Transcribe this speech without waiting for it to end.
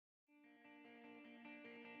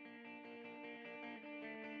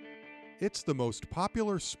It's the most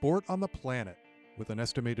popular sport on the planet, with an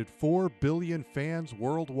estimated 4 billion fans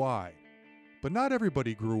worldwide. But not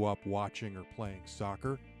everybody grew up watching or playing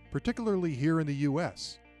soccer, particularly here in the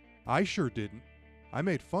U.S. I sure didn't. I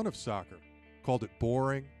made fun of soccer, called it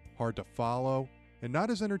boring, hard to follow, and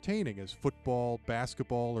not as entertaining as football,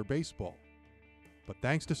 basketball, or baseball. But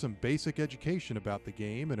thanks to some basic education about the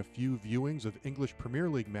game and a few viewings of English Premier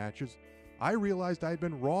League matches, I realized I'd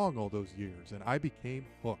been wrong all those years, and I became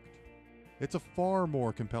hooked. It's a far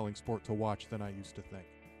more compelling sport to watch than I used to think.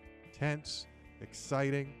 Tense,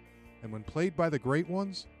 exciting, and when played by the great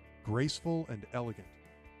ones, graceful and elegant.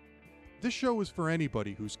 This show is for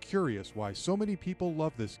anybody who's curious why so many people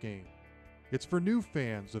love this game. It's for new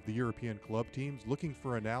fans of the European club teams looking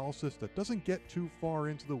for analysis that doesn't get too far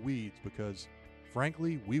into the weeds because,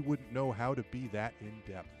 frankly, we wouldn't know how to be that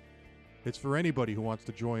in-depth. It's for anybody who wants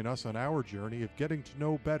to join us on our journey of getting to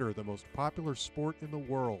know better the most popular sport in the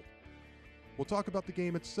world. We'll talk about the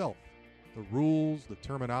game itself, the rules, the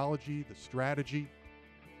terminology, the strategy,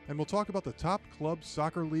 and we'll talk about the top club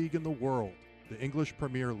soccer league in the world, the English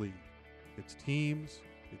Premier League. Its teams,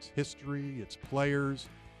 its history, its players,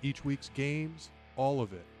 each week's games, all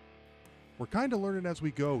of it. We're kind of learning as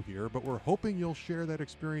we go here, but we're hoping you'll share that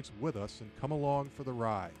experience with us and come along for the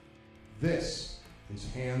ride. This is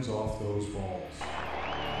Hands Off Those Balls.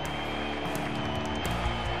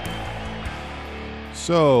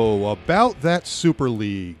 So, about that Super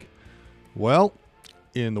League. Well,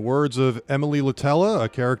 in the words of Emily Latella, a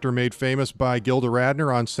character made famous by Gilda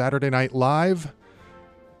Radner on Saturday Night Live,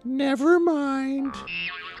 never mind.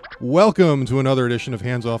 Welcome to another edition of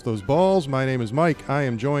Hands Off Those Balls. My name is Mike. I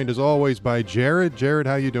am joined, as always, by Jared. Jared,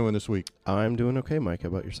 how you doing this week? I'm doing okay, Mike. How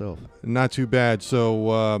about yourself? Not too bad.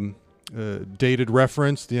 So, dated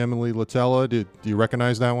reference, the Emily Latella. Do you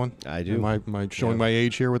recognize that one? I do. Am I showing my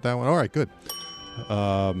age here with that one? All right, good.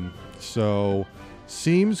 So,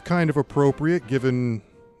 seems kind of appropriate given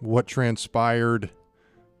what transpired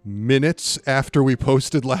minutes after we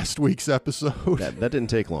posted last week's episode. That didn't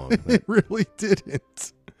take long. It really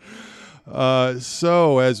didn't.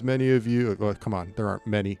 So, as many of you, well, come on, there aren't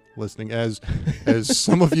many listening. As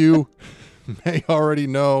some of you may already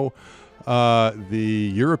know,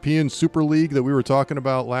 the European Super League that we were talking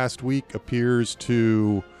about last week appears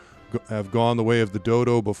to have gone the way of the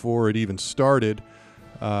dodo before it even started.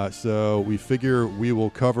 So we figure we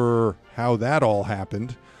will cover how that all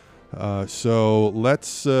happened. So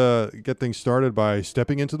let's get things started by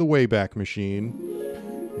stepping into the Wayback Machine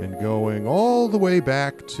and going all the way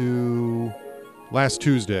back to last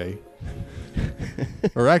Tuesday.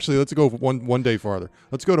 Or actually, let's go one day farther.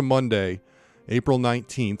 Let's go to Monday, April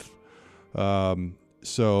 19th.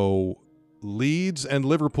 So Leeds and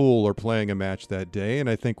Liverpool are playing a match that day, and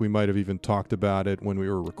I think we might have even talked about it when we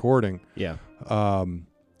were recording. Yeah.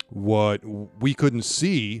 What we couldn't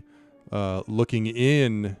see looking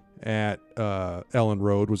in at Ellen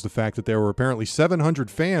Road was the fact that there were apparently 700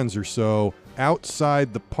 fans or so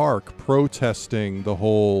outside the park protesting the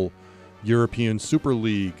whole European Super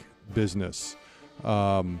League business.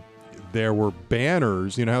 There were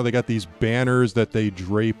banners. You know how they got these banners that they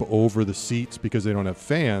drape over the seats because they don't have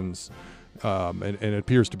fans? And it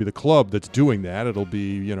appears to be the club that's doing that. It'll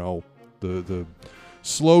be, you know, the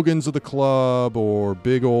slogans of the club or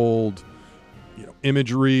big old, you know,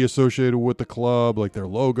 imagery associated with the club, like their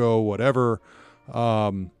logo, whatever,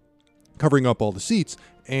 covering up all the seats.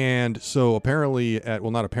 And so apparently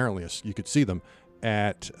not apparently, you could see them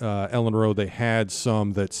at Ellen Road. They had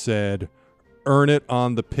some that said, "Earn it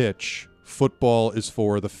on the pitch. Football is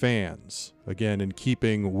for the fans." Again, in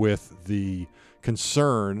keeping with the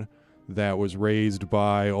concern that was raised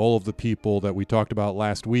by all of the people that we talked about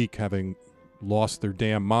last week having lost their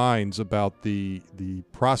damn minds about the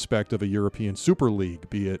prospect of a European Super League,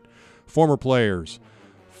 be it former players,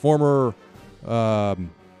 former or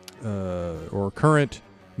current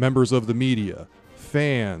members of the media,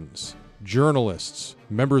 fans, journalists,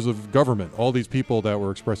 members of government, all these people that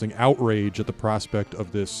were expressing outrage at the prospect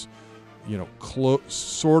of this, you know,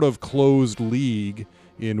 sort of closed league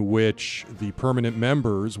in which the permanent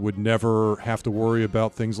members would never have to worry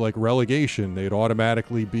about things like relegation. They'd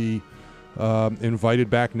automatically be invited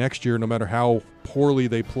back next year no matter how poorly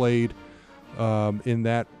they played in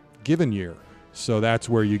that given year. So that's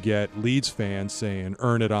where you get Leeds fans saying,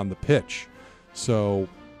 "Earn it on the pitch." So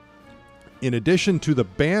in addition to the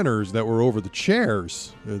banners that were over the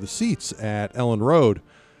chairs, the seats at Ellen Road,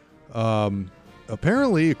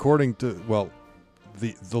 apparently, according to, well,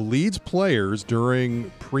 the Leeds players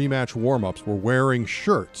during pre-match warm-ups were wearing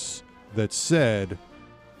shirts that said,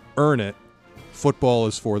 "Earn it, football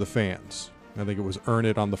is for the fans." I think it was Earn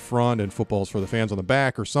It on the front and Football's for the Fans on the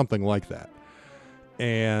back or something like that.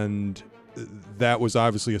 And that was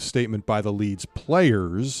obviously a statement by the Leeds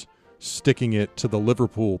players, sticking it to the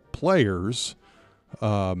Liverpool players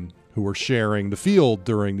who were sharing the field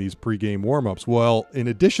during these pregame warmups. Well, in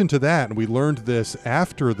addition to that, and we learned this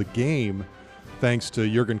after the game, thanks to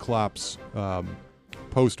Jurgen Klopp's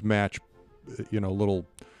post-match, little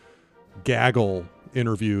gaggle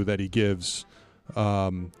interview that he gives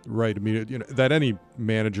right immediately, that any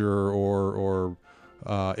manager or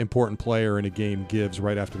important player in a game gives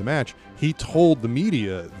right after the match. He told the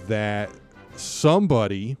media that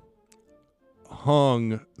somebody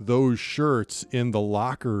hung those shirts in the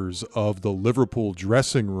lockers of the Liverpool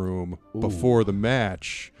dressing room before the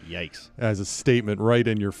match. Yikes. As a statement right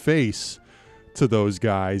in your face to those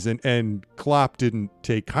guys. And Klopp didn't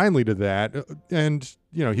take kindly to that. And,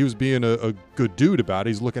 he was being a good dude about it.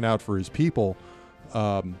 He's looking out for his people.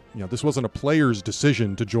 This wasn't a player's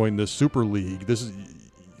decision to join this Super League. This is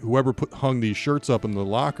whoever hung these shirts up in the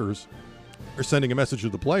lockers are sending a message to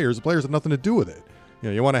the players. The players have nothing to do with it.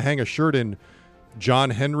 You want to hang a shirt in John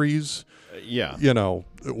Henry's,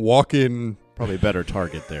 walk-in, probably a better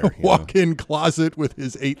target there. Walk-in closet with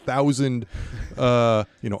his 8,000,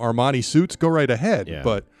 Armani suits. Go right ahead. Yeah.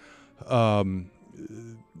 But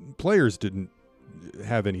players didn't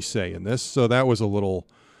have any say in this, so that was a little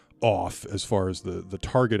off as far as the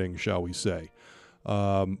targeting, shall we say.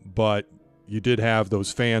 But you did have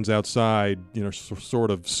those fans outside,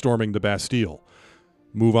 sort of storming the Bastille.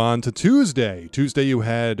 Move on to Tuesday. Tuesday you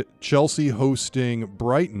had Chelsea hosting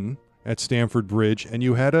Brighton at Stamford Bridge, and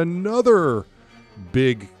you had another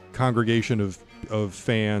big congregation of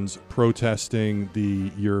fans protesting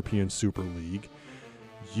the European Super League.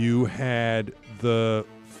 You had the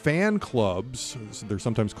fan clubs, they're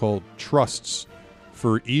sometimes called trusts,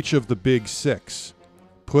 for each of the big six,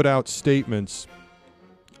 put out statements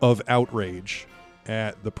of outrage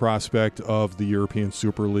at the prospect of the European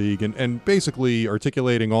Super League and basically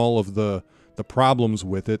articulating all of the problems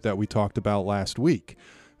with it that we talked about last week.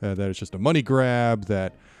 That it's just a money grab,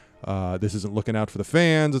 that this isn't looking out for the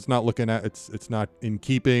fans, it's not in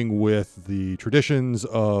keeping with the traditions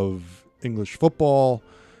of English football,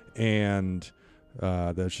 and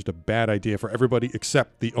that's just a bad idea for everybody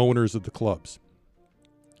except the owners of the clubs.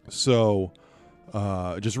 So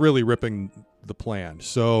just really ripping the plan.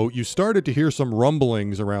 So you started to hear some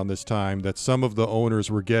rumblings around this time that some of the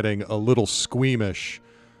owners were getting a little squeamish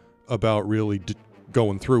about really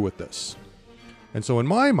going through with this. And so in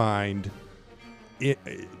my mind,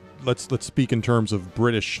 let's speak in terms of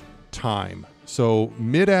British time. So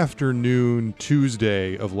mid-afternoon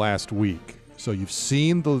Tuesday of last week. So you've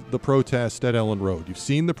seen the protest at Ellen Road. You've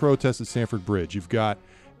seen the protest at Stamford Bridge. You've got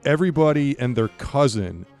everybody and their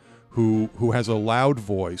cousin who has a loud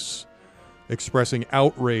voice expressing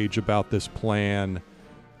outrage about this plan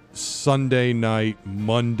Sunday night,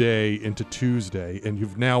 Monday into Tuesday. And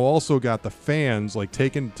you've now also got the fans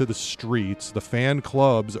taken to the streets. The fan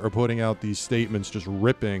clubs are putting out these statements just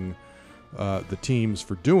ripping the teams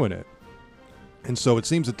for doing it. And so it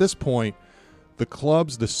seems at this point,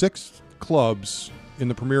 the 6 clubs in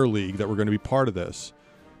the Premier League that were going to be part of this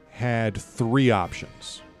had 3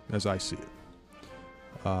 options, as I see it.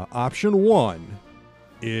 Option 1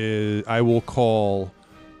 is I will call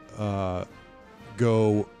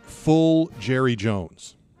go full Jerry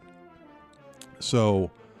Jones.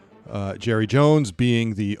 So Jerry Jones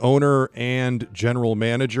being the owner and general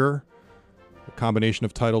manager, a combination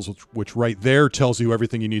of titles which right there tells you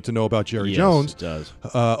everything you need to know about Jerry Jones. It does.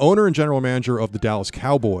 Owner and general manager of the Dallas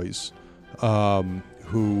Cowboys,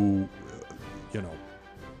 who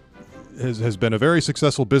has been a very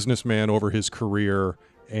successful businessman over his career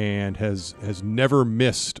and has never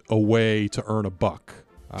missed a way to earn a buck.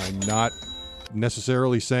 I'm not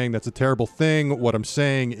necessarily saying that's a terrible thing. What I'm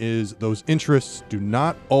saying is those interests do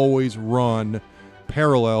not always run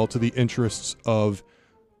parallel to the interests of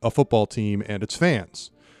a football team and its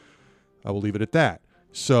fans. I will leave it at that.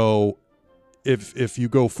 So if you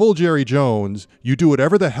go full Jerry Jones, you do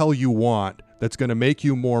whatever the hell you want that's going to make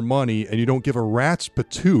you more money, and you don't give a rat's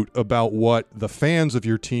patoot about what the fans of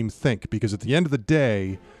your team think, because at the end of the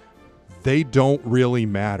day, they don't really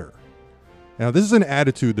matter. Now, this is an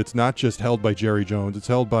attitude that's not just held by Jerry Jones. It's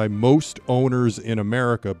held by most owners in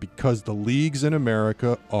America because the leagues in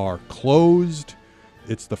America are closed.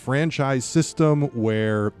 It's the franchise system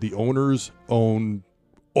where the owners own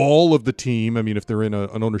all of the team. I mean, if they're in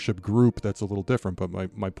an ownership group, that's a little different.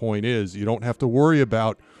 But my point is, you don't have to worry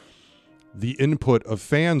about the input of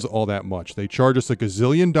fans all that much. They charge us $1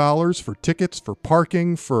 gazillion for tickets, for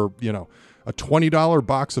parking, for, a $20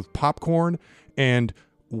 box of popcorn, and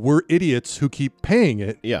we're idiots who keep paying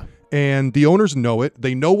it. Yeah. And the owners know it.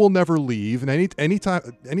 They know we'll never leave. And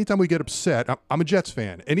anytime we get upset, I'm a Jets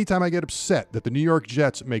fan. Anytime I get upset that the New York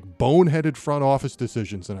Jets make boneheaded front office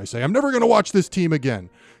decisions and I say, I'm never going to watch this team again.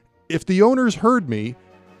 If the owners heard me,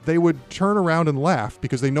 they would turn around and laugh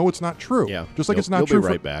because they know it's not true. Yeah. Just like it's not true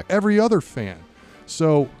for every other fan.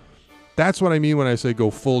 So that's what I mean when I say go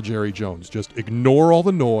full Jerry Jones. Just ignore all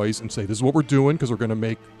the noise and say, this is what we're doing because we're going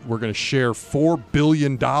to share $4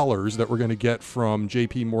 billion that we're going to get from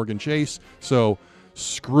JP Morgan Chase. So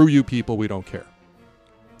screw you people. We don't care.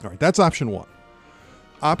 All right. That's option one.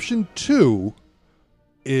 Option two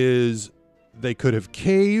is they could have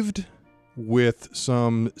caved with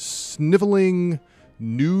some sniveling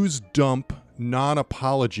news dump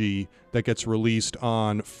non-apology that gets released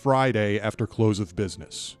on Friday after close of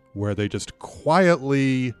business, where they just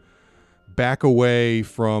quietly back away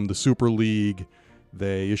from the Super League.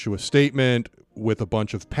 They issue a statement with a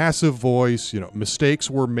bunch of passive voice. Mistakes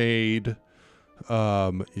were made.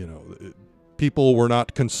 People were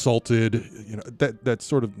not consulted. That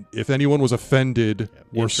sort of, if anyone was offended,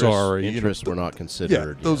 we're sorry. Interests were not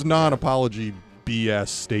considered. Yeah, those non-apology BS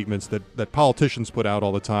statements that politicians put out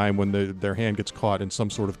all the time when their hand gets caught in some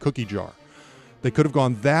sort of cookie jar. They could have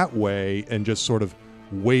gone that way and just sort of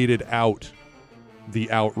waited out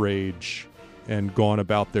the outrage and gone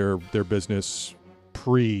about their business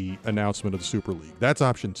pre-announcement of the Super League. That's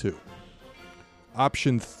option two.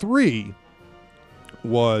 Option three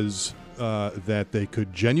was that they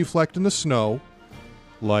could genuflect in the snow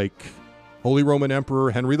like Holy Roman Emperor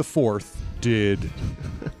Henry IV did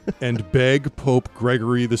and beg Pope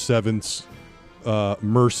Gregory VII's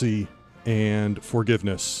mercy and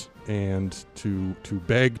forgiveness, and to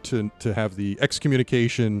beg to have the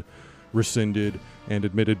excommunication rescinded and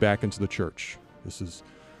admitted back into the church. This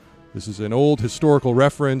is an old historical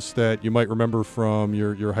reference that you might remember from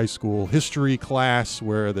your high school history class,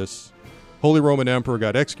 where this Holy Roman Emperor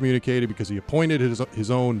got excommunicated because he appointed his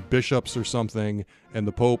own bishops or something, and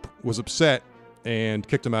the Pope was upset and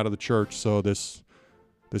kicked him out of the church. So this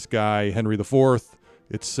guy, Henry IV,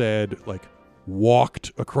 it said,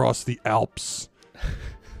 walked across the Alps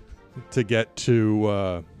to get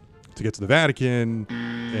to the Vatican,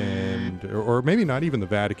 or maybe not even the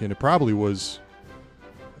Vatican. It probably was,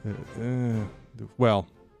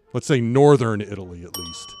 let's say northern Italy at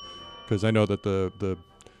least, because I know that the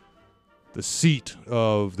seat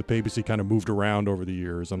of the papacy kind of moved around over the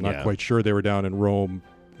years. I'm not quite sure they were down in Rome,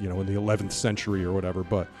 in the 11th century or whatever.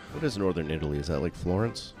 But what is northern Italy? Is that like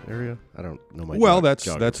Florence area? I don't know my. Well,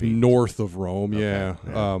 that's north of Rome, yeah.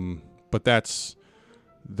 But that's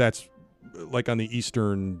like on the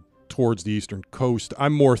towards the eastern coast.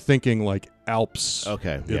 I'm more thinking like Alps,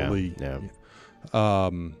 Italy. Yeah.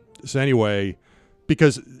 So anyway,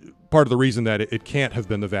 because part of the reason that it can't have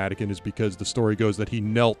been the Vatican is because the story goes that he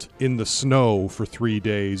knelt in the snow for 3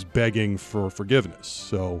 days begging for forgiveness.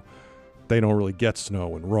 So they don't really get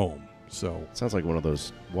snow in Rome. So sounds like one of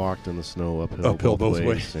those walked in the snow uphill both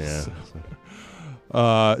ways. Yeah.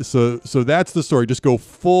 So that's the story. Just go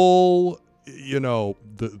full,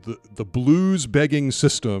 the blues begging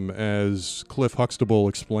system, as Cliff Huxtable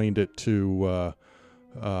explained it to.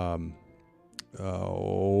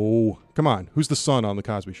 Come on. Who's the son on the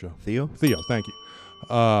Cosby Show? Theo, thank you.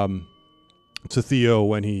 To Theo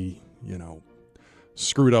when he,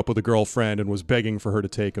 screwed up with a girlfriend and was begging for her to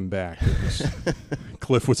take him back.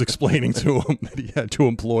 Cliff was explaining to him that he had to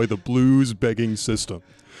employ the blues begging system,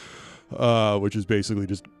 which is basically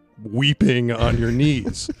just weeping on your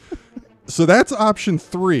knees. So that's option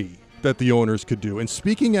three that the owners could do. And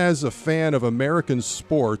speaking as a fan of American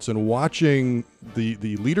sports and watching the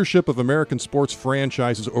leadership of American sports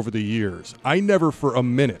franchises over the years, I never for a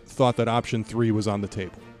minute thought that option three was on the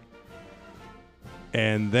table.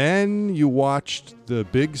 And then you watched the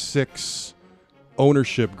Big Six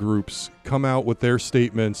ownership groups come out with their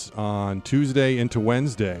statements on Tuesday into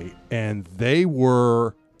Wednesday, and they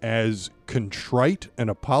were as contrite and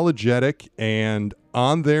apologetic and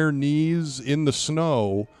on their knees in the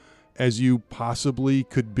snow as you possibly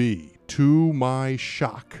could be, to my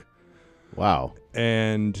shock. Wow.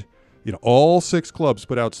 And, all six clubs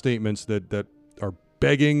put out statements that are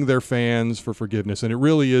begging their fans for forgiveness, and it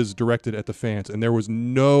really is directed at the fans. And there was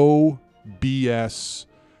no BS,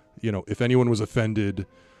 if anyone was offended,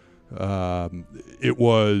 it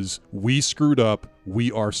was, we screwed up,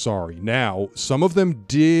 we are sorry. Now, some of them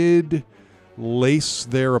did lace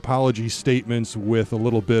their apology statements with a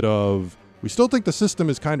little bit of, we still think the system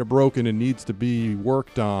is kind of broken and needs to be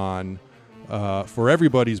worked on for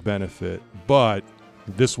everybody's benefit, but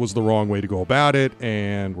this was the wrong way to go about it,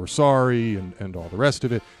 and we're sorry, and all the rest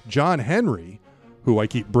of it. John Henry, who I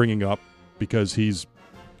keep bringing up because he's,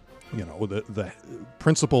 the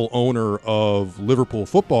principal owner of Liverpool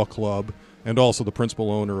Football Club and also the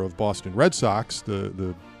principal owner of Boston Red Sox,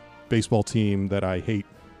 the baseball team that I hate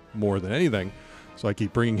more than anything. So I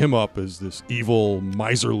keep bringing him up as this evil,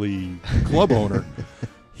 miserly club owner.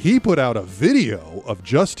 He put out a video of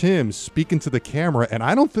just him speaking to the camera, and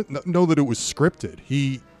I don't know that it was scripted.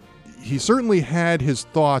 He certainly had his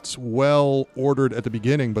thoughts well ordered at the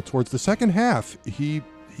beginning, but towards the second half, he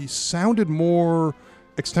sounded more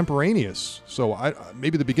extemporaneous. So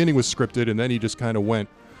maybe the beginning was scripted, and then he just kind of went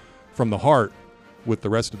from the heart with the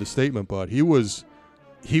rest of the statement. But he was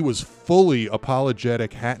fully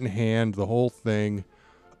apologetic, hat in hand, the whole thing.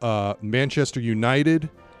 Manchester United,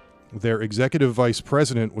 their executive vice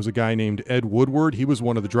president was a guy named Ed Woodward. He was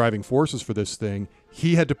one of the driving forces for this thing.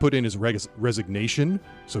 He had to put in his resignation,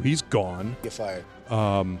 so he's gone. Get fired.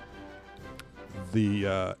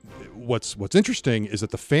 What's interesting is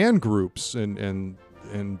that the fan groups and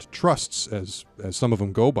trusts, as some of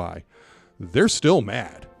them go by, they're still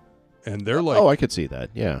mad, and they're like, oh, I could see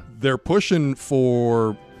that. Yeah, they're pushing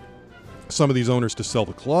for some of these owners to sell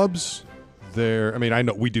the clubs. I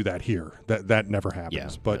know we do that here. That never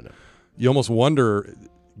happens. But you almost wonder,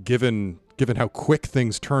 given how quick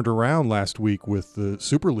things turned around last week with the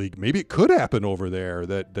Super League, maybe it could happen over there.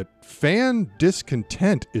 That fan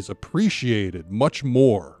discontent is appreciated much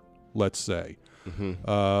more, let's say,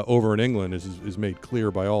 over in England is made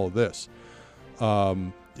clear by all of this.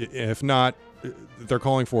 If not, they're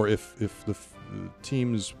calling for if the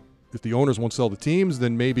teams. If the owners won't sell the teams,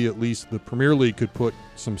 then maybe at least the Premier League could put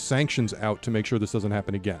some sanctions out to make sure this doesn't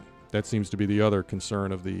happen again. That seems to be the other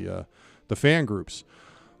concern of the fan groups.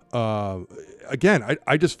 Again,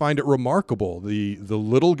 I just find it remarkable. The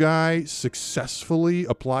little guy successfully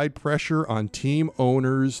applied pressure on team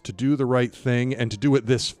owners to do the right thing and to do it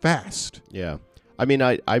this fast. Yeah. I mean,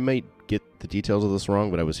 I might get the details of this wrong,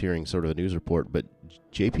 but I was hearing sort of a news report. But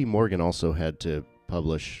J.P. Morgan also had to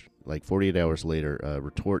publish, like 48 hours later, a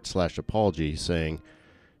retort/apology saying,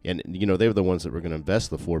 and they were the ones that were going to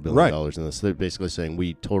invest the $4 billion in this. They're basically saying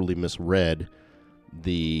we totally misread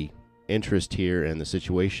the interest here and the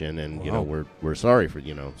situation, and we're sorry for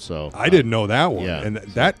So I didn't know that one, yeah, and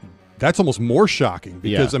that's almost more shocking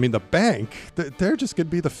because I mean the bank, they're just going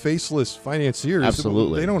to be the faceless financiers.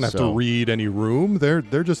 Absolutely, they don't have to read any room. They're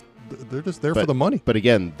just there for the money. But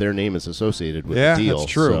again, their name is associated with the deal. Yeah,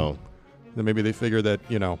 that's true. So. Then maybe they figure that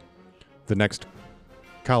the next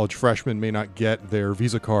college freshman may not get their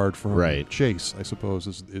Visa card from Chase, I suppose,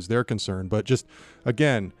 is their concern. But just,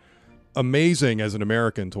 again, amazing as an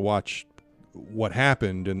American to watch what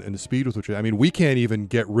happened and the speed with which, I mean, we can't even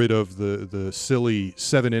get rid of the silly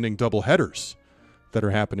 7-inning doubleheaders that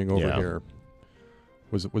are happening over here.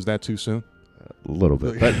 Was that too soon? A little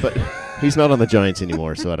bit. But he's not on the Giants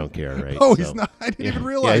anymore, so I don't care, right? Oh, he's not? I didn't even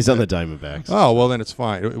realize Yeah, he's that. on the Diamondbacks. Oh, well, then it's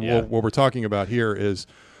fine. Yeah. What we're talking about here is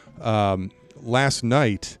last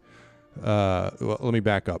night, let me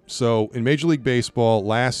back up. So in Major League Baseball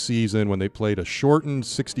last season, when they played a shortened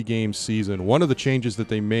 60-game season, one of the changes that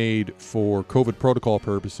they made for COVID protocol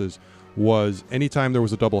purposes was anytime there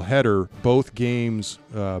was a doubleheader, both games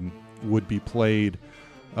would be played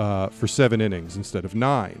for 7 innings instead of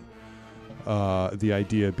 9. The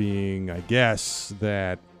idea being, I guess,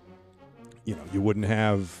 that you wouldn't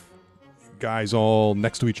have guys all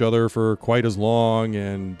next to each other for quite as long,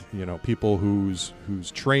 and people whose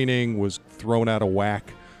training was thrown out of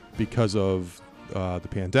whack because of the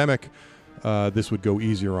pandemic. This would go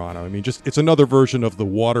easier on them. I mean, it's another version of the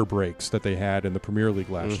water breaks that they had in the Premier League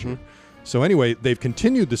last year. So anyway, they've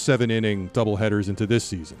continued the 7-inning doubleheaders into this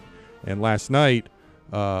season. And last night,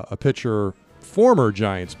 a pitcher, former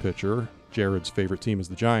Giants pitcher, Jared's favorite team is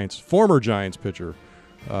the Giants, former Giants pitcher,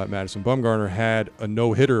 Madison Bumgarner, had a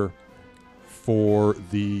no-hitter for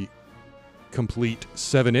the complete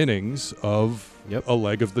 7 innings of a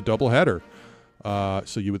leg of the doubleheader.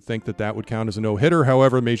 So you would think that would count as a no-hitter.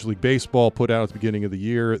 However, Major League Baseball put out at the beginning of the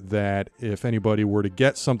year that if anybody were to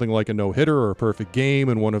get something like a no-hitter or a perfect game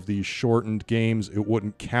in one of these shortened games, it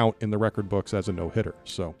wouldn't count in the record books as a no-hitter.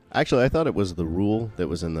 So actually, I thought it was the rule that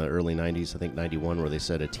was in the early 90s, I think 91, where they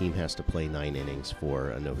said a team has to play 9 innings for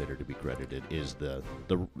a no-hitter to be credited is the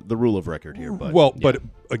rule of record here. But but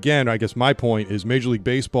again, I guess my point is Major League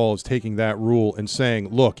Baseball is taking that rule and saying,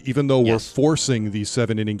 look, even though we're forcing these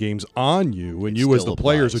 7-inning games on you, and you as the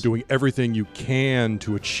players are doing everything you can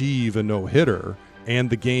to achieve a no-hitter, and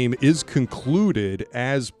the game is concluded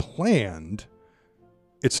as planned,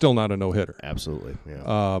 it's still not a no-hitter. Absolutely.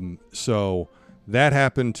 Yeah. So that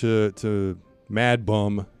happened to Mad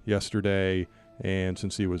Bum yesterday, and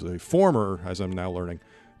since he was a former, as I'm now learning,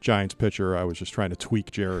 Giants pitcher. I was just trying to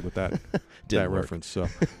tweak Jared with that Work. reference, so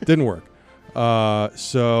didn't work.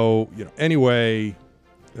 Anyway,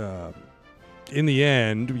 in the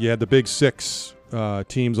end, you had the big six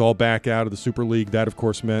teams all back out of the Super League. That, of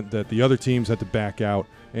course, meant that the other teams had to back out,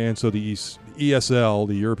 and so the ESL,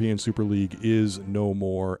 the European Super League, is no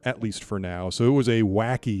more, at least for now. So it was a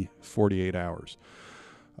wacky 48 hours.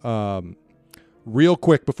 Real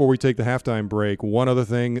quick before we take the halftime break, one other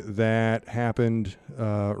thing that happened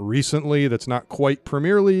recently that's not quite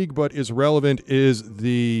Premier League but is relevant is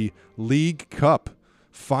the League Cup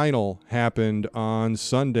final happened on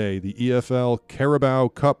Sunday. The EFL Carabao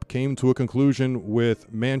Cup came to a conclusion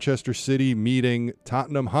with Manchester City meeting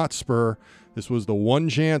Tottenham Hotspur. This was the one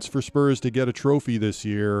chance for Spurs to get a trophy this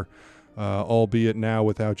year, albeit now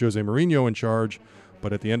without Jose Mourinho in charge.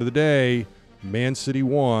 But at the end of the day, Man City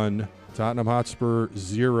won, Tottenham Hotspur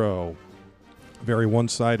 0. Very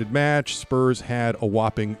one-sided match. Spurs had a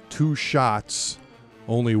whopping 2 shots,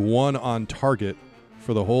 only 1 on target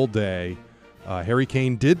for the whole day. Harry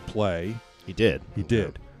Kane did play. He did.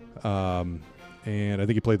 And I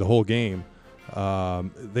think he played the whole game.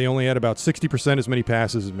 They only had about 60% as many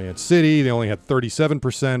passes as Man City. They only had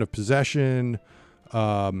 37% of possession.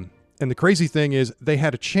 And the crazy thing is they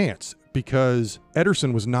had a chance because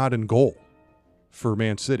Ederson was not in goal for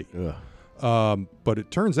Man City. But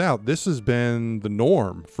it turns out this has been the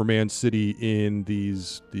norm for Man City in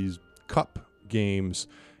these cup games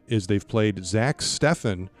is they've played Zach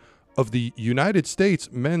Steffen of the United States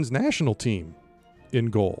men's national team in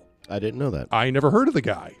goal. I didn't know that. I never heard of the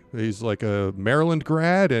guy. He's like a Maryland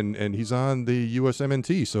grad, and he's on the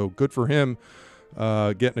USMNT, so good for him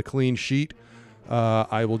getting a clean sheet.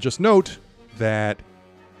 I will just note that,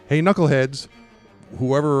 hey, knuckleheads,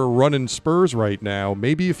 whoever are running Spurs right now,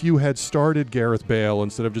 maybe if you had started Gareth Bale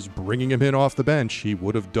instead of just bringing him in off the bench, he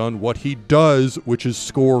would have done what he does, which is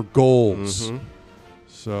score goals. Mm-hmm.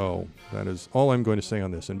 So that is all I'm going to say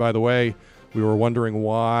on this. And by the way, we were wondering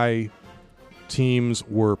why teams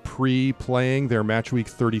were pre-playing their Match Week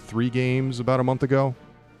 33 games about a month ago.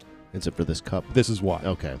 Is it for this cup? This is why.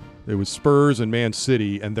 Okay. It was Spurs and Man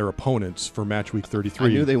City and their opponents for Match Week 33. I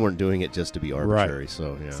knew they weren't doing it just to be arbitrary. Right.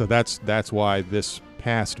 So yeah. So that's why this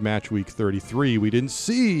past Match Week 33, we didn't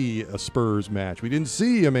see a Spurs match. We didn't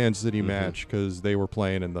see a Man City match because they were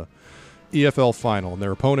playing in the EFL final. And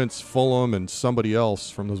their opponents, Fulham and somebody else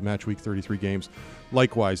from those Match Week 33 games,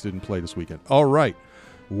 likewise didn't play this weekend. All right.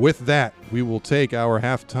 With that, we will take our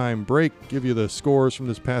halftime break, give you the scores from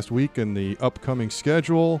this past week and the upcoming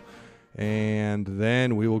schedule, and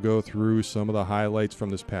then we will go through some of the highlights from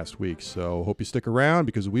this past week. So hope you stick around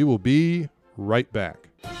because we will be right back.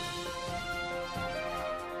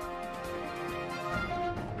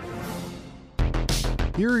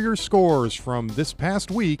 Here are your scores from this past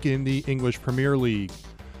week in the English Premier League.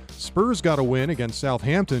 Spurs got a win against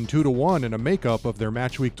Southampton 2-1 in a makeup of their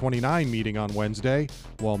Match Week 29 meeting on Wednesday,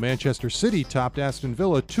 while Manchester City topped Aston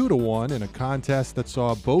Villa 2-1 in a contest that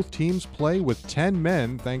saw both teams play with 10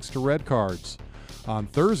 men thanks to red cards. On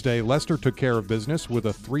Thursday, Leicester took care of business with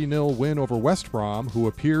a 3-0 win over West Brom, who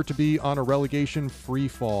appear to be on a relegation free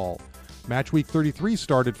fall. Match Week 33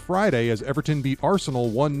 started Friday as Everton beat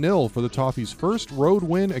Arsenal 1-0 for the Toffees' first road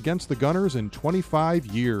win against the Gunners in 25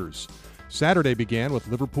 years. Saturday began with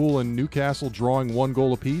Liverpool and Newcastle drawing 1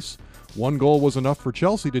 goal apiece. 1 goal was enough for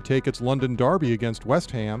Chelsea to take its London derby against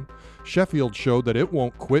West Ham. Sheffield showed that it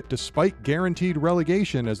won't quit despite guaranteed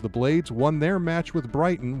relegation as the Blades won their match with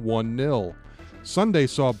Brighton 1-0. Sunday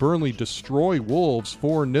saw Burnley destroy Wolves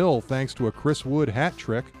 4-0 thanks to a Chris Wood hat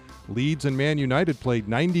trick. Leeds and Man United played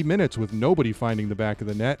 90 minutes with nobody finding the back of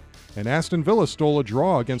the net, and Aston Villa stole a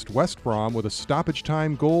draw against West Brom with a stoppage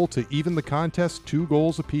time goal to even the contest 2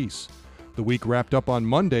 goals apiece. The week wrapped up on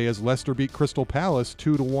Monday as Leicester beat Crystal Palace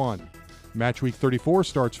 2-1. Match Week 34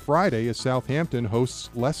 starts Friday as Southampton hosts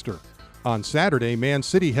Leicester. On Saturday, Man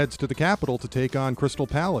City heads to the capital to take on Crystal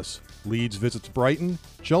Palace. Leeds visits Brighton.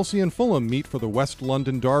 Chelsea and Fulham meet for the West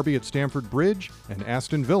London derby at Stamford Bridge, and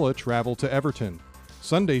Aston Villa travel to Everton.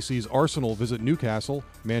 Sunday sees Arsenal visit Newcastle,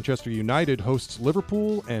 Manchester United hosts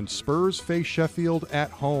Liverpool, and Spurs face Sheffield at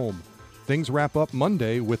home. Things wrap up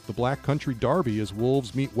Monday with the Black Country Derby as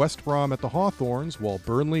Wolves meet West Brom at the Hawthorns while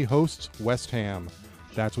Burnley hosts West Ham.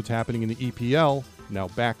 That's what's happening in the EPL. Now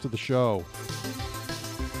back to the show.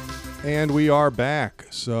 And we are back.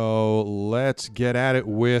 So let's get at it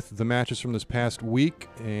with the matches from this past week.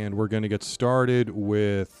 And we're going to get started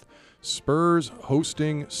with Spurs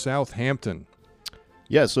hosting Southampton.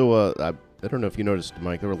 Yeah, so I don't know if you noticed,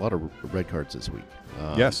 Mike, there were a lot of red cards this week.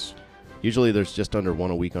 Yes. Usually there's just under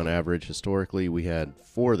 1 a week on average. Historically, we had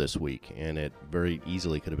 4 this week, and it very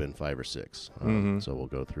easily could have been 5 or 6. So we'll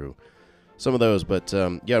go through some of those. But,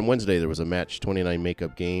 on Wednesday there was a match 29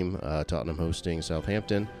 makeup game, Tottenham hosting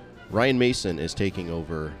Southampton. Ryan Mason is taking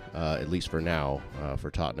over, at least for now,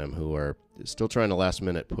 for Tottenham, who are still trying to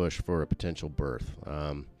last-minute push for a potential berth.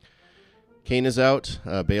 Kane is out,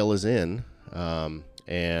 Bale is in,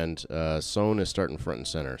 and Son is starting front and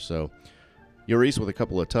center. So Lloris with a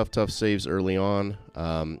couple of tough saves early on.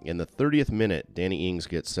 In the 30th minute, Danny Ings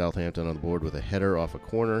gets Southampton on the board with a header off a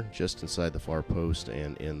corner just inside the far post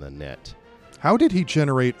and in the net. How did he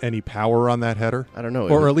generate any power on that header? I don't know.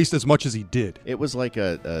 Or at least as much as he did. It was like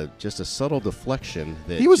just a subtle deflection.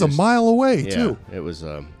 That he was a mile away, too. It was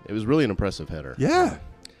really an impressive header. Yeah.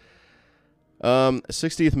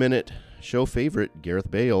 60th minute, show favorite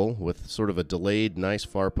Gareth Bale with sort of a delayed, nice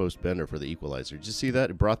far post bender for the equalizer. Did you see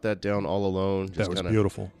that? He brought that down all alone. That was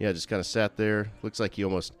beautiful. Yeah, just kind of sat there. Looks like he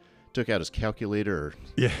almost took out his calculator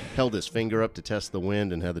or held his finger up to test the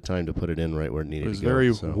wind and had the time to put it in right where it needed to go. It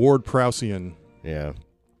was very Ward-Prowsian. Yeah.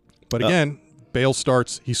 But again, Bale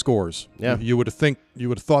starts, he scores. Yeah. You would have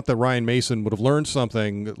thought that Ryan Mason would have learned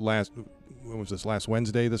something last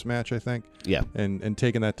Wednesday, this match, I think? Yeah. And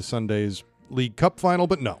taken that to Sunday's League Cup final,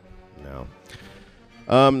 but no. No.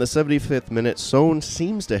 The 75th minute, Son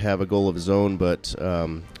seems to have a goal of his own, but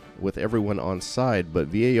with everyone on side, but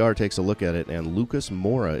VAR takes a look at it, and Lucas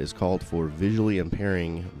Moura is called for visually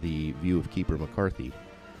impairing the view of keeper McCarthy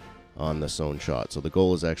on the Son shot. So the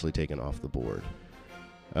goal is actually taken off the board.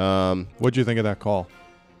 What do you think of that call?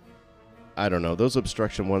 I don't know. Those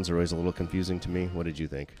obstruction ones are always a little confusing to me. What did you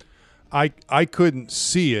think? I couldn't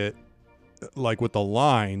see it, like with the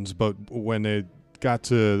lines, but when it got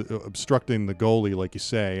to obstructing the goalie, like you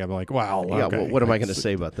say, I'm like, wow. Yeah, okay. well, what am I going to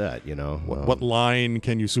say about that, you know? What line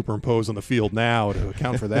can you superimpose on the field now to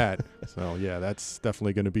account for that? So, yeah, that's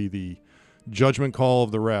definitely going to be the judgment call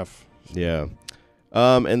of the ref. Yeah.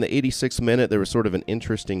 In the 86th minute, there was sort of an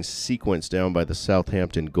interesting sequence down by the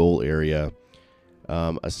Southampton goal area.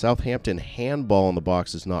 A Southampton handball in the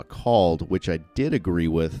box is not called, which I did agree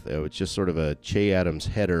with. It's just sort of a Che Adams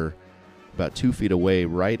header about 2 feet away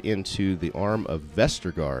right into the arm of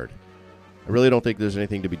Vestergaard. I really don't think there's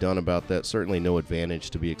anything to be done about that. Certainly no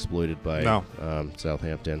advantage to be exploited by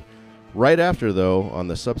Southampton. Right after, though, on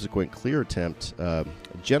the subsequent clear attempt,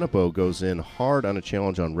 Genepo goes in hard on a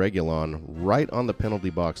challenge on Reguilon right on the penalty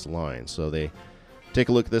box line. So they take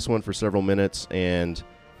a look at this one for several minutes, and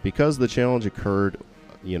because the challenge occurred,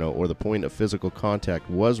 or the point of physical contact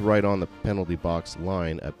was right on the penalty box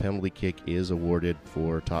line, a penalty kick is awarded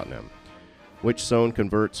for Tottenham, which Son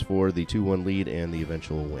converts for the 2-1 lead and the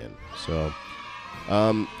eventual win. So,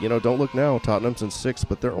 don't look now. Tottenham's in 6th,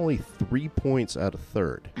 but they're only 3 points out of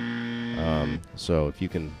 3rd. So, if you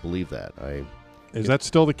can believe that. Is that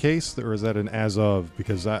still the case, or is that an as of?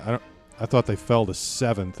 Because I thought they fell to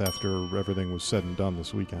 7th after everything was said and done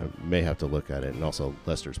this weekend. I may have to look at it, and also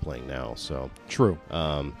Leicester's playing now. So true.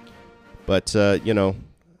 But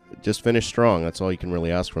just finish strong. That's all you can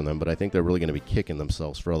really ask from them. But I think they're really going to be kicking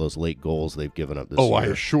themselves for all those late goals they've given up this year. Oh, I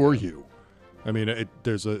assure you. I mean,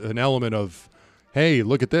 there's an element of, hey,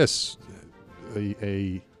 look at this,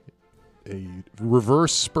 a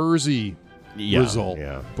reverse Spursy result,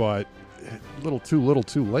 but a little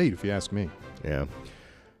too late, if you ask me. Yeah.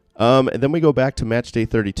 And then we go back to match day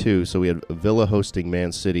 32. So we had Villa hosting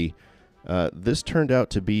Man City. This turned out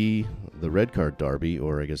to be the red card derby,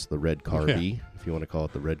 or I guess the red carby, if you want to call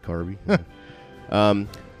it the red carby.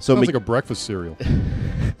 Sounds like a breakfast cereal.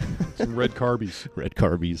 Some red carbies. Red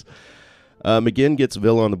carbies. McGinn gets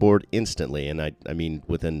Villa on the board instantly, and I mean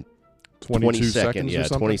within 20 seconds. Yeah,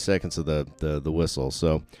 20 seconds of the whistle.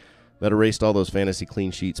 So that erased all those fantasy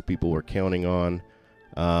clean sheets people were counting on.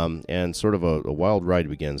 And sort of a wild ride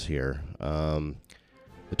begins here.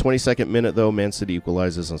 The 22nd minute, though, Man City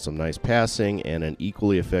equalizes on some nice passing and an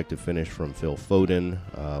equally effective finish from Phil Foden,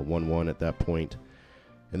 1-1 at that point.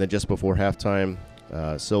 And then just before halftime,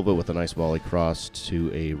 Silva with a nice volley cross to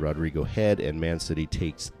a Rodrigo head, and Man City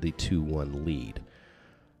takes the 2-1 lead.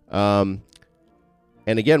 And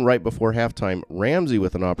again, right before halftime, Ramsey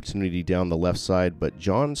with an opportunity down the left side, but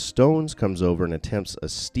John Stones comes over and attempts a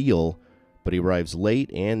steal, but he arrives late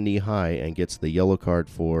and knee-high and gets the yellow card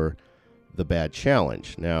for the bad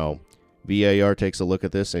challenge. Now, VAR takes a look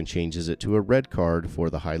at this and changes it to a red card for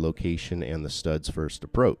the high location and the stud's first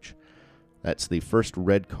approach. That's the first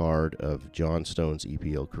red card of John Stone's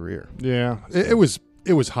EPL career. Yeah, it was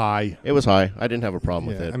high. It was high. I didn't have a problem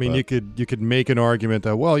with it. I mean, you could make an argument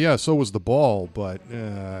that, well, yeah, so was the ball, but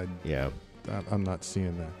I'm not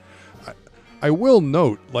seeing that. I will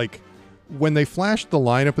note, like, when they flashed the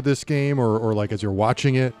lineup of this game, or like as you're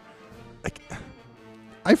watching it, like,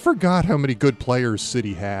 I forgot how many good players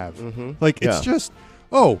City have. Mm-hmm. Like, it's just,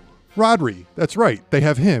 oh, Rodri, that's right. They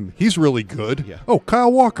have him. He's really good. Yeah. Oh,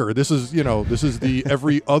 Kyle Walker. This is the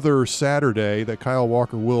every other Saturday that Kyle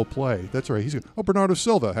Walker will play. That's right. He's good. Oh, Bernardo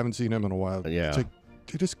Silva. Haven't seen him in a while. Yeah. It's like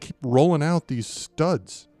they just keep rolling out these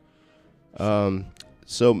studs.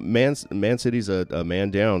 So Man City's a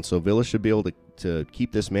man down, so Villa should be able to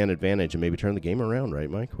keep this man advantage and maybe turn the game around, right,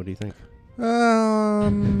 Mike? What do you think? Not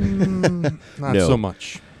so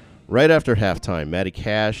much. Right after halftime, Matty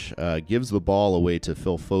Cash gives the ball away to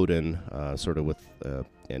Phil Foden, sort of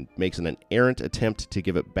and makes an errant attempt to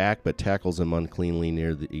give it back, but tackles him uncleanly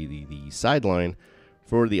near the sideline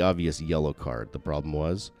for the obvious yellow card. The problem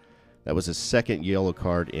was that was his second yellow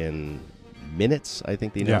card in minutes, I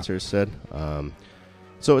think the announcers said.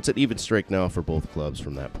 So it's an even strike now for both clubs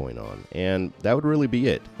from that point on. And that would really be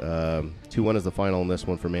it. 2-1 is the final in this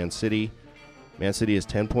one for Man City. Man City is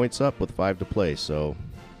 10 points up with 5 to play, so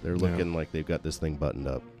they're looking like they've got this thing buttoned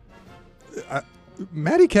up.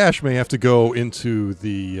 Matty Cash may have to go into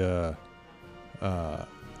the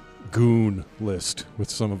goon list with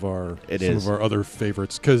some of our other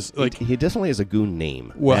favorites, because like he definitely has a goon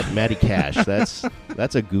name. Well, Matty Cash, that's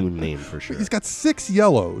a goon name for sure. He's got 6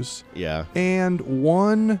 yellows, and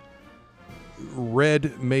 1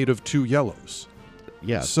 red made of 2 yellows.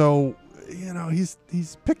 Yeah. So he's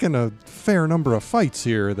picking a fair number of fights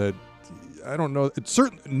here that I don't know. It's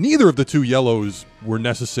certain neither of the 2 yellows were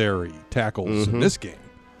necessary tackles in this game.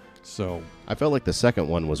 So I felt like the second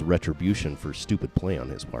one was retribution for stupid play on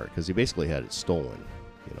his part, because he basically had it stolen,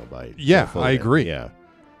 by. I agree. Yeah,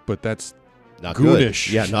 but that's not goonish.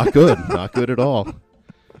 Good. Yeah, not good. Not good at all.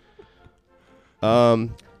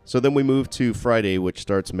 So then we move to Friday, which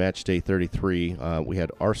starts match day 33. We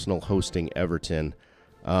had Arsenal hosting Everton.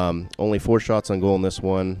 Only 4 shots on goal in this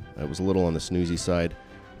one. It was a little on the snoozy side.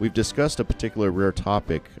 We've discussed a particular rare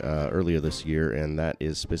topic earlier this year, and that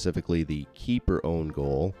is specifically the keeper-owned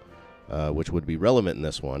goal, which would be relevant in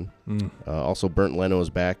this one. Also, Bernd Leno is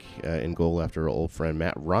back in goal after our old friend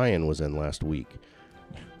Matt Ryan was in last week.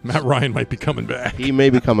 Matt Ryan might be coming back. He may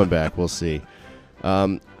be coming back. We'll see.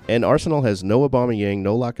 And Arsenal has no Aubameyang,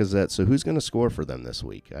 no Lacazette, so who's going to score for them this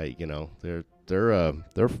week? Their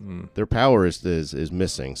power is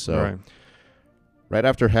missing. So right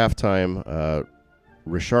after halftime,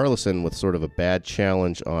 Richarlison with sort of a bad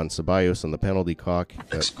challenge on Ceballos on the penalty cock.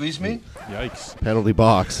 Excuse me? Yikes. Penalty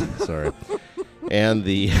box. Sorry. And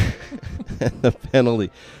the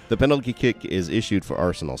penalty kick is issued for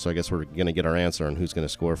Arsenal. So I guess we're going to get our answer on who's going to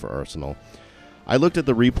score for Arsenal. I looked at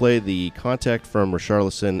the replay. The contact from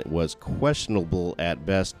Richarlison was questionable at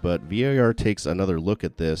best, but VAR takes another look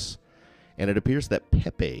at this, and it appears that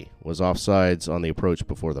Pepe was offsides on the approach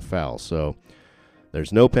before the foul. So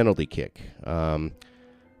there's no penalty kick.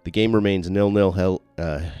 The game remains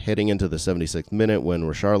 0-0 heading into the 76th minute when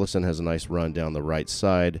Richarlison has a nice run down the right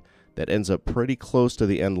side that ends up pretty close to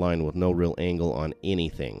the end line with no real angle on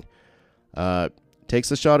anything. Takes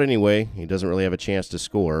the shot anyway. He doesn't really have a chance to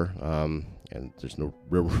score, and there's no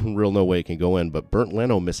way it can go in. But Bernd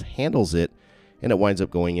Leno mishandles it, and it winds up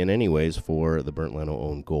going in anyways for the Bernd Leno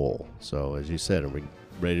own goal. So, as you said, are we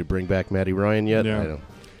ready to bring back Matty Ryan yet? Yeah.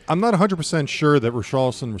 I'm not 100% sure that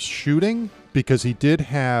Richarlison was shooting, because he did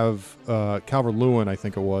have Calvert-Lewin, I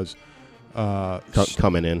think it was,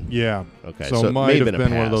 coming in. Yeah. Okay. So it might have been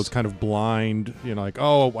one of pass. those kind of blind, like,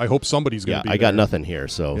 oh, I hope somebody's going to be I there. got nothing here,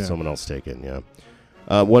 so someone else take it. Yeah.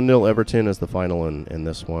 1-0 Everton is the final in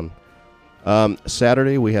this one.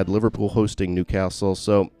 Saturday we had Liverpool hosting Newcastle.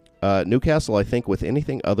 So Newcastle, I think, with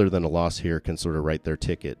anything other than a loss here, can sort of write their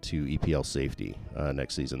ticket to EPL safety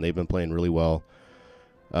next season. They've been playing really well.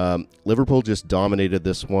 Liverpool just dominated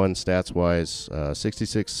this one stats-wise.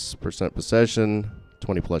 66% possession,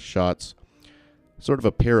 20-plus shots. Sort of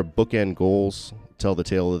a pair of bookend goals tell the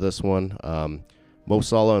tale of this one. Mo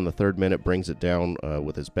Salah in the 3rd minute brings it down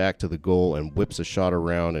with his back to the goal and whips a shot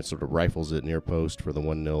around and sort of rifles it near post for the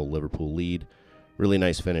 1-0 Liverpool lead. Really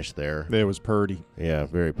nice finish there. It was pretty. Yeah,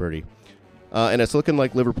 very pretty. And it's looking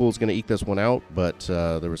like Liverpool's going to eke this one out, but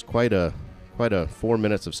there was quite a 4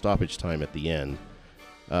 minutes of stoppage time at the end.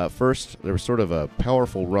 First, there was sort of a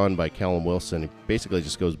powerful run by Callum Wilson. He basically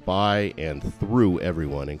just goes by and through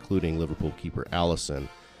everyone, including Liverpool keeper Alisson.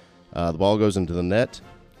 The ball goes into the net,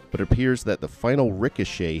 but it appears that the final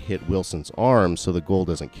ricochet hit Wilson's arm, so the goal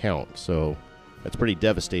doesn't count. So that's pretty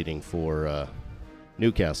devastating for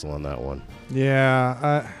Newcastle on that one.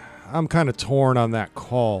 Yeah, I'm kind of torn on that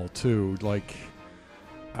call, too. Like,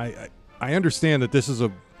 I understand that this is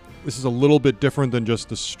this is a little bit different than just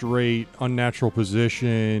the straight unnatural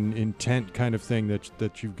position intent kind of thing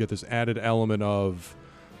that you get this added element of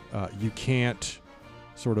you can't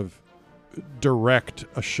sort of direct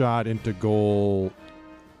a shot into goal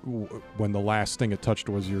when the last thing it touched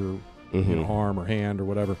was your arm or hand or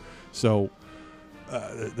whatever. So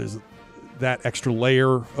there's that extra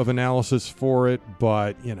layer of analysis for it,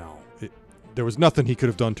 but there was nothing he could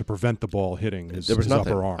have done to prevent the ball hitting his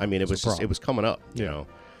upper arm. I mean, it was coming up. You know.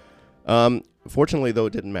 Fortunately, though,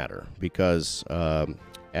 it didn't matter because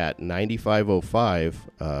at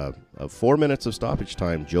 95:05, 4 minutes of stoppage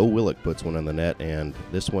time, Joe Willock puts one on the net, and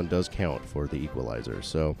this one does count for the equalizer.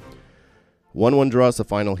 So 1-1 draws the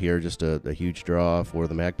final here, just a huge draw for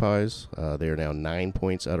the Magpies. They are now 9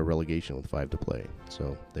 points out of relegation with 5 to play.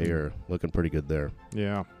 So they are looking pretty good there.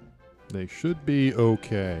 Yeah, they should be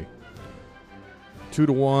okay.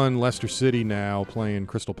 2-1, Leicester City now playing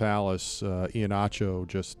Crystal Palace. Iheanacho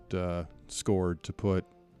just scored to put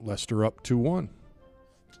Leicester up 2-1.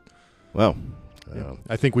 Well,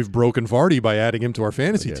 I think we've broken Vardy by adding him to our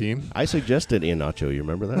fantasy team. I suggested Iheanacho. You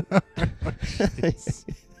remember that?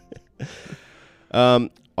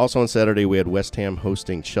 Also on Saturday, we had West Ham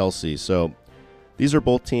hosting Chelsea. So these are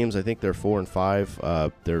both teams. I think they're 4 and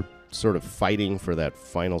 5. They're sort of fighting for that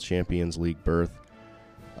final Champions League berth.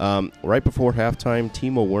 Right before halftime,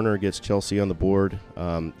 Timo Werner gets Chelsea on the board.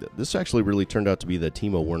 This actually really turned out to be the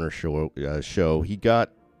Timo Werner show. He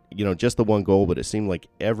got, just the one goal, but it seemed like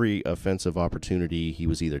every offensive opportunity, he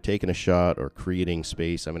was either taking a shot or creating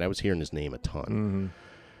space. I mean, I was hearing his name a ton.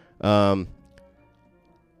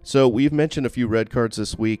 So we've mentioned a few red cards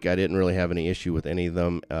this week. I didn't really have any issue with any of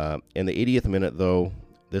them. In the 80th minute, though,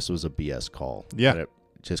 this was a BS call. Yeah.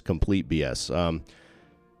 Just complete BS.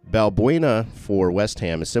 Balbuena for West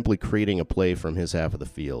Ham is simply creating a play from his half of the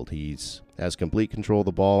field. He has complete control of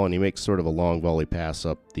the ball, and he makes sort of a long volley pass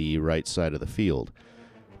up the right side of the field.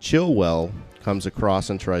 Chilwell comes across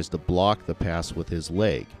and tries to block the pass with his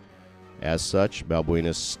leg. As such,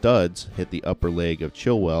 Balbuena's studs hit the upper leg of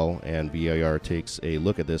Chilwell, and VAR takes a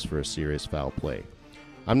look at this for a serious foul play.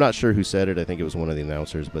 I'm not sure who said it. I think it was one of the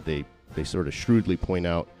announcers, but they sort of shrewdly point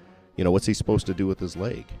out, what's he supposed to do with his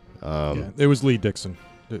leg? It was Lee Dixon.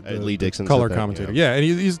 Lee Dixon, color commentator. Yeah, and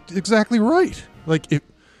he's exactly right. Like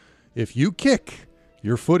if you kick,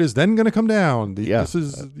 your foot is then going to come down. This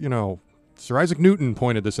is Sir Isaac Newton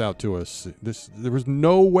pointed this out to us. There was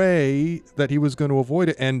no way that he was going to avoid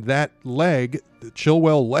it, and that leg, the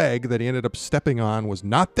Chilwell leg that he ended up stepping on, was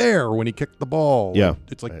not there when he kicked the ball. Yeah,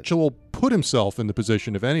 it's like Chilwell put himself in the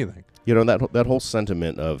position, if anything. That whole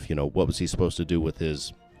sentiment of what was he supposed to do with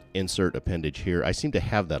his insert appendage here. I seem to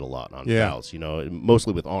have that a lot on fouls,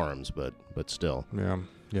 mostly with arms, but still. Yeah,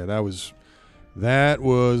 that was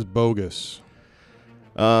bogus.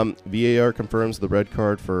 VAR confirms the red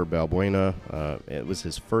card for Balbuena. It was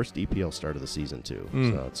his first EPL start of the season too,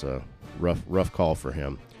 so it's a rough call for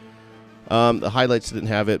him. The highlights didn't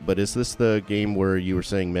have it, but is this the game where you were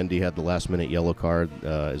saying Mendy had the last-minute yellow card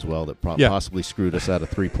as well that possibly screwed us out of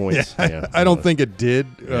 3 points? I don't think it did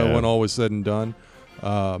when all was said and done.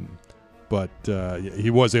 But he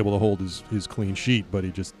was able to hold his clean sheet, but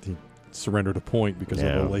he surrendered a point because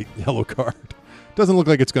of a late yellow card. Doesn't look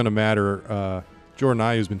like it's going to matter. Jordan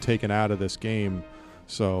Ayew's been taken out of this game,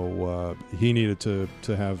 so he needed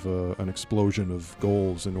to have an explosion of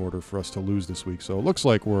goals in order for us to lose this week. So it looks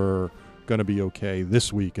like we're going to be okay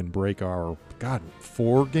this week and break our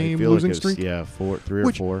 4-game losing streak. Yeah, 3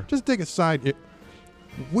 or 4. Just take a side.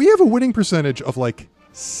 We have a winning percentage of like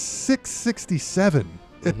 667,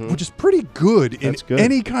 which is pretty good in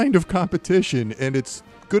any kind of competition, and it's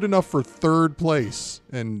good enough for third place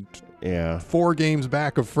and 4 games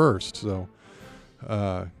back of first. So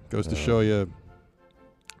goes to show you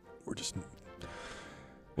we're just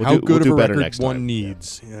how good of a record one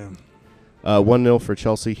needs. 1-0 for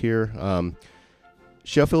Chelsea here.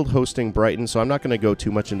 Sheffield hosting Brighton, so I'm not going to go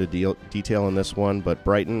too much into detail on this one, but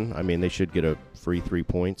Brighton, I mean, they should get a free 3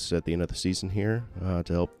 points at the end of the season here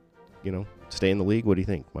to help, stay in the league. What do you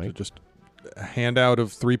think, Mike? So just a handout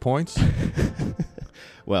of 3 points?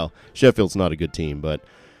 Well, Sheffield's not a good team, but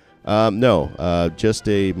no, just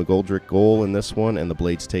a McGoldrick goal in this one, and the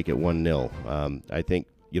Blades take it 1-0. I think,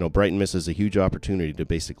 Brighton misses a huge opportunity to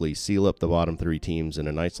basically seal up the bottom 3 teams in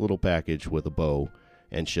a nice little package with a bow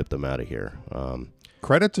and ship them out of here.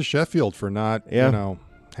 Credit to Sheffield for not,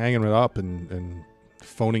 hanging it up and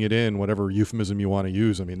phoning it in, whatever euphemism you want to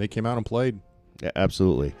use. I mean, they came out and played. Yeah,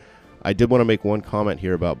 absolutely. I did want to make one comment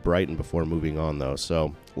here about Brighton before moving on, though.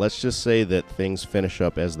 So let's just say that things finish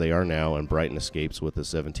up as they are now, and Brighton escapes with a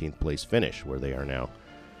 17th place finish where they are now.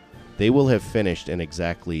 they will have finished in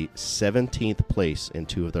exactly 17th place in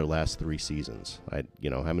 2 of their last 3 seasons. How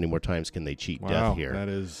many more times can they cheat death here? That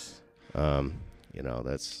is,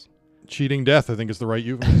 that's cheating death, I think, is the right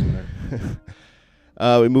euphemism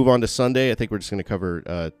there. We move on to Sunday. I think we're just going to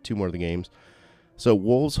cover 2 more of the games. So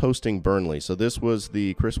Wolves hosting Burnley. So this was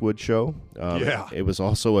the Chris Wood show. It was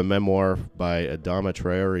also a memoir by Adama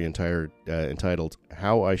Traore entitled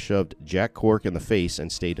 "How I Shoved Jack Cork in the Face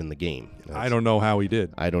and Stayed in the Game." I don't know how he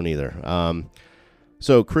did. I don't either.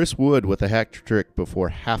 So Chris Wood with a hat trick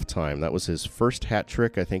before halftime. That was his first hat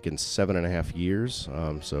trick, I think, in 7.5 years.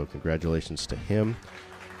 So congratulations to him.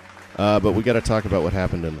 But we got to talk about what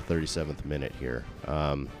happened in the 37th minute here.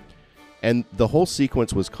 And the whole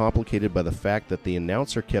sequence was complicated by the fact that the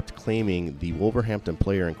announcer kept claiming the Wolverhampton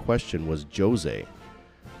player in question was Jose.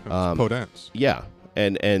 Podence. Yeah,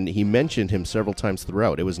 and he mentioned him several times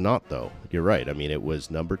throughout. It was not, though. You're right. I mean, it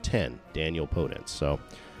was number 10, Daniel Podence. So,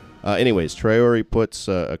 anyways, Traore puts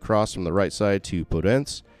a cross from the right side to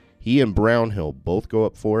Podence. He and Brownhill both go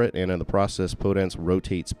up for it, and in the process, Podence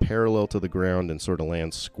rotates parallel to the ground and sort of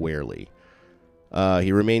lands squarely.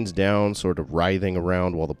 He remains down, sort of writhing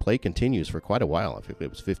around while the play continues for quite a while. I think it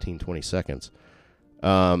was 15, 20 seconds.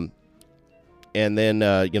 And then,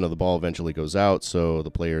 the ball eventually goes out, so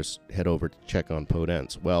the players head over to check on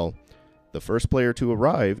Podence. Well, the first player to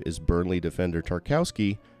arrive is Burnley defender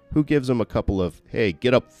Tarkowski, who gives him a couple of, hey,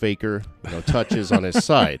 get up, faker, touches on his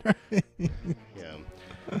side.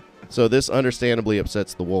 So this understandably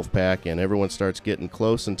upsets the Wolf pack, and everyone starts getting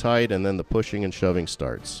close and tight, and then the pushing and shoving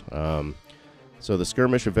starts. So the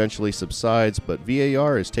skirmish eventually subsides, but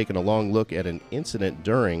VAR is taking a long look at an incident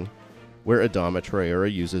during where Adama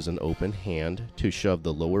Traore uses an open hand to shove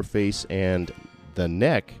the lower face and the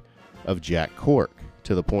neck of Jack Cork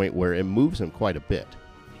to the point where it moves him quite a bit.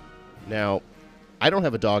 Now, I don't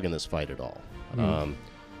have a dog in this fight at all,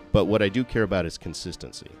 but what I do care about is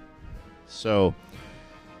consistency. So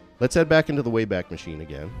let's head back into the Wayback Machine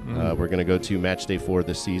again. We're going to go to match day 4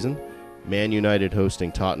 this season. Man United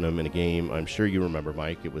hosting Tottenham in a game I'm sure you remember,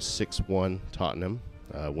 Mike. It was 6-1 Tottenham,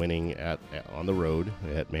 winning on the road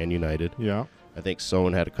at Man United. Yeah. I think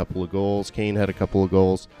Son had a couple of goals. Kane had a couple of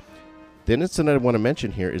goals. The incident I want to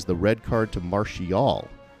mention here is the red card to Martial.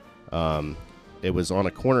 It was on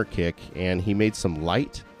a corner kick, and he made some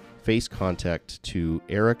light face contact to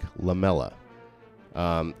Eric Lamela.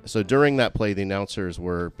 So during that play, the announcers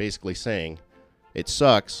were basically saying, it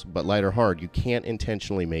sucks, but light or hard, you can't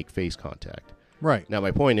intentionally make face contact. Right. Now,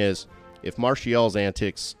 my point is, if Martial's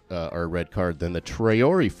antics are a red card, then the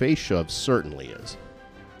Traore face shove certainly is.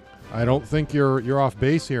 I don't think you're off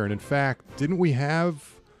base here. And in fact, didn't we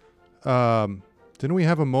have a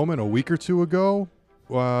moment a week or two ago?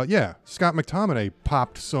 Scott McTominay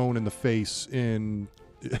popped Son in the face in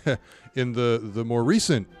the more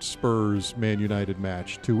recent Spurs Man United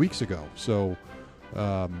match 2 weeks ago. So.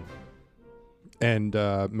 And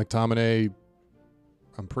McTominay,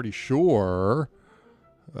 I'm pretty sure.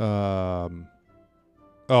 That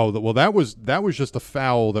was just a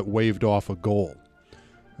foul that waved off a goal.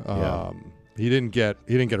 He didn't get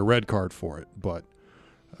a red card for it, but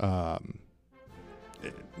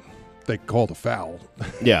they called a foul.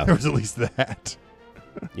 Yeah, there was at least that.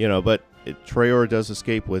 But Traore does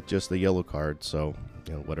escape with just the yellow card, so.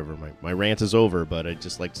 Whatever. My rant is over, but I'd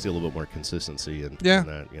just like to see a little bit more consistency in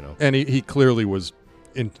that, And he clearly was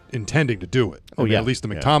intending to do it. I mean, at least the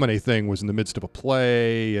McTominay thing was in the midst of a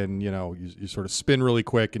play, and, you sort of spin really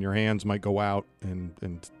quick, and your hands might go out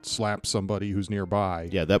and slap somebody who's nearby.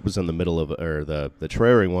 Yeah, that was in the middle of, or the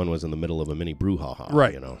Traore one was in the middle of a mini brouhaha.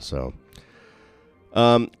 Right. So.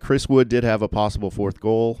 Chris Wood did have a possible 4th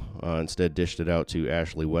goal, instead dished it out to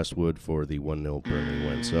Ashley Westwood for the 1-0 Burnley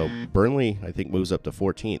win. So Burnley, I think, moves up to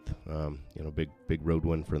 14th. Big road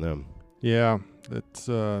win for them. Yeah, that's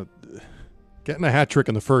getting a hat trick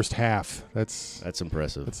in the first half. That's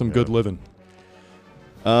impressive. That's some good living.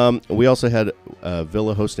 We also had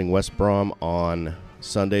Villa hosting West Brom on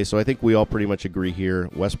Sunday, so I think we all pretty much agree here.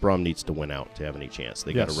 West Brom needs to win out to have any chance.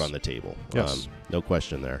 They got to run the table. Yes. No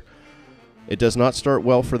question there. It does not start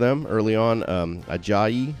well for them early on.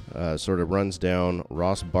 Ajayi sort of runs down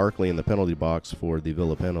Ross Barkley in the penalty box for the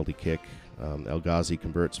Villa penalty kick. El Ghazi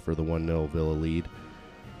converts for the 1-0 Villa lead.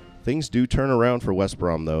 Things do turn around for West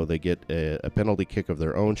Brom, though. They get a penalty kick of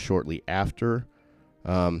their own shortly after.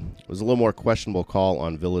 It was a little more questionable call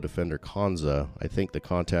on Villa defender Konza. I think the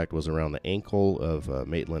contact was around the ankle of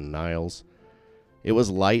Maitland-Niles. It was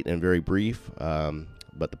light and very brief.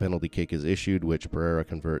 But the penalty kick is issued, which Pereira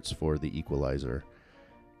converts for the equalizer.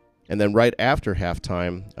 And then right after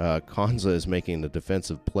halftime, Konza is making the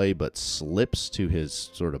defensive play but slips to his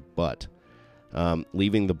sort of butt.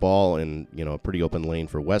 leaving the ball in a pretty open lane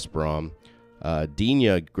for West Brom.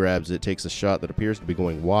 Digne grabs it, takes a shot that appears to be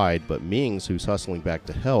going wide, but Mings, who's hustling back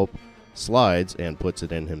to help, slides and puts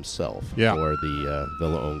it in himself for the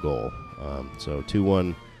Villa own goal. So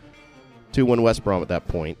 2-1 West Brom at that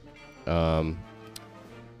point.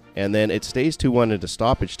 And then it stays 2-1 into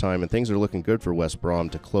stoppage time, and things are looking good for West Brom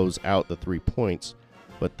to close out the 3 points,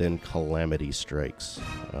 but then calamity strikes.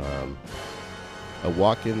 A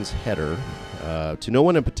Watkins header, to no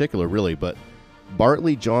one in particular, really, but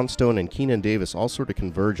Bartley, Johnstone, and Keenan Davis all sort of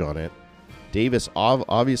converge on it. Davis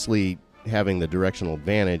obviously having the directional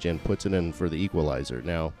advantage and puts it in for the equalizer.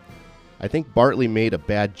 Now, I think Bartley made a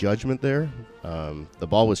bad judgment there. The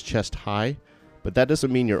ball was chest high, but that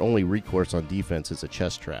doesn't mean your only recourse on defense is a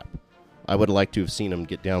chest trap. I would like to have seen him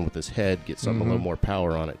get down with his head, get something a little more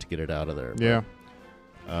power on it to get it out of there. Yeah.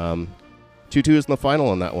 2-2 is in the final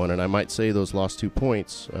on that one, and I might say those lost 2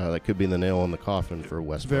 points, that could be the nail in the coffin for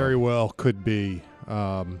West Brom. Very well could be.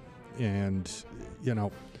 And,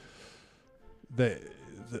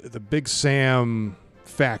 the Big Sam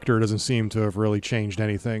factor doesn't seem to have really changed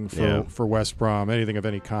anything for West Brom, anything of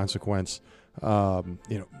any consequence.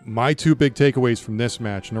 My 2 big takeaways from this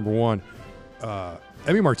match, number one,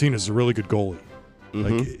 Emi Martinez is a really good goalie.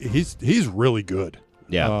 Mm-hmm. Like he's really good.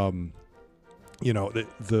 Yeah.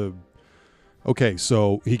 Okay,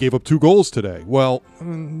 so he gave up 2 goals today. Well,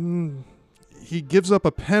 he gives up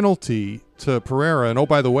a penalty to Pereira, and oh,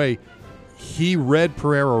 by the way, he read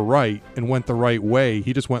Pereira right and went the right way.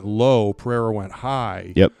 He just went low. Pereira went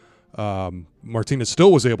high. Yep. Martinez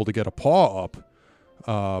still was able to get a paw up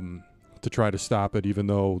to try to stop it, even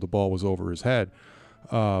though the ball was over his head.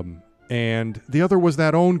 And the other was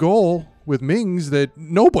that own goal with Mings that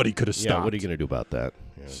nobody could have stopped. Yeah, what are you going to do about that?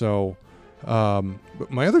 Yeah. So... but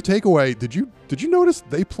my other takeaway, did you notice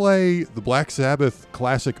they play the Black Sabbath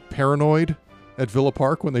classic Paranoid at Villa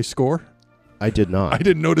Park when they score? I did not. I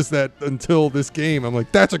didn't notice that until this game. I'm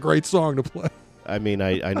like, that's a great song to play. I mean,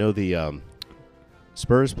 I know the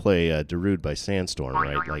Spurs play Darude by Sandstorm,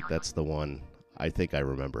 right? Like, that's the one I think I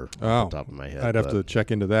remember off the top of my head. I'd have to check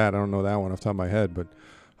into that. I don't know that one off the top of my head, but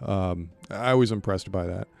I was impressed by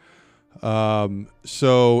that.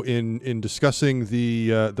 So in discussing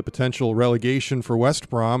the potential relegation for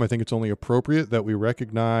West Brom, I think it's only appropriate that we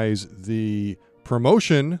recognize the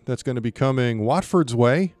promotion that's going to be coming Watford's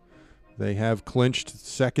way. They have clinched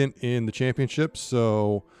second in the championship,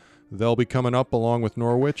 so they'll be coming up along with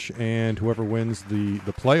Norwich and whoever wins the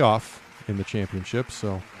playoff in the championship.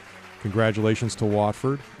 So congratulations to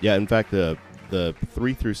Watford. Yeah, in fact, the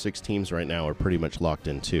 3 through 6 teams right now are pretty much locked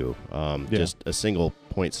in too. Just a single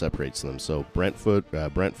point separates them. So Brentford,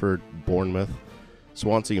 Bournemouth,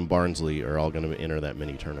 Swansea, and Barnsley are all going to enter that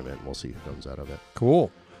mini tournament. We'll see who comes out of it.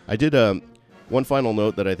 Cool. I did one final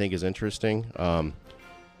note that I think is interesting.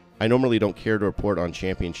 I normally don't care to report on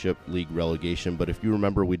Championship League relegation, but if you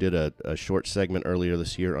remember, we did a short segment earlier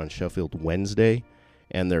this year on Sheffield Wednesday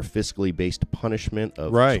and their fiscally based punishment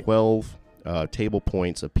of 12 table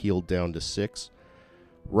points appealed down to 6.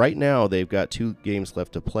 Right now, they've got 2 games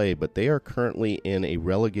left to play, but they are currently in a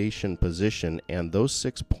relegation position, and those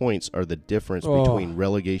 6 points are the difference between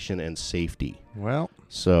relegation and safety. Well,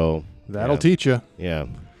 so that'll teach you. Yeah.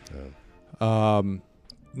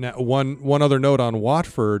 Now, one other note on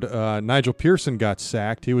Watford, Nigel Pearson got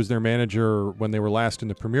sacked. He was their manager when they were last in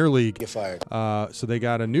the Premier League. Get fired. So they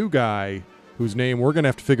got a new guy whose name we're going to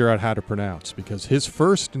have to figure out how to pronounce, because his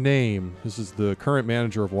first name, this is the current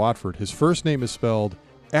manager of Watford, his first name is spelled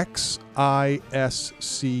Xisco.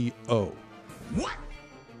 What?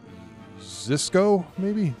 Zisco,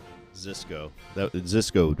 maybe? Zisco.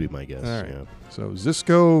 Zisco would be my guess. All right. Yeah. So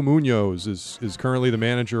Zisco Munoz is currently the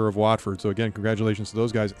manager of Watford. So again, congratulations to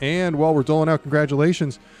those guys. And while we're doling out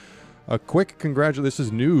congratulations, this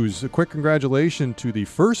is news. A quick congratulations to the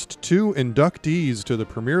first 2 inductees to the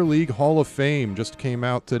Premier League Hall of Fame. Just came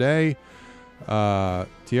out today.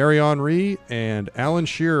 Thierry Henry and Alan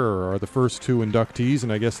Shearer are the first 2 inductees,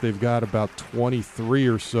 and I guess they've got about 23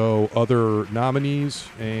 or so other nominees,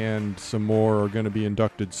 and some more are going to be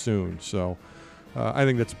inducted soon. So I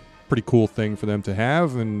think that's a pretty cool thing for them to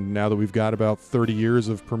have, and now that we've got about 30 years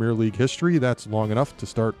of Premier League history, that's long enough to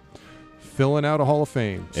start filling out a Hall of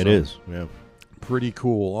Fame. It is, yeah. Pretty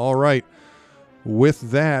cool. All right.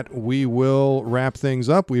 With that, we will wrap things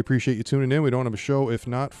up. We appreciate you tuning in. We don't have a show if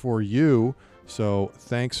not for you. So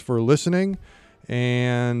thanks for listening,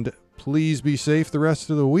 and please be safe the rest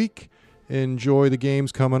of the week. Enjoy the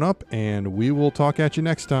games coming up, and we will talk at you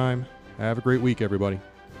next time. Have a great week, everybody.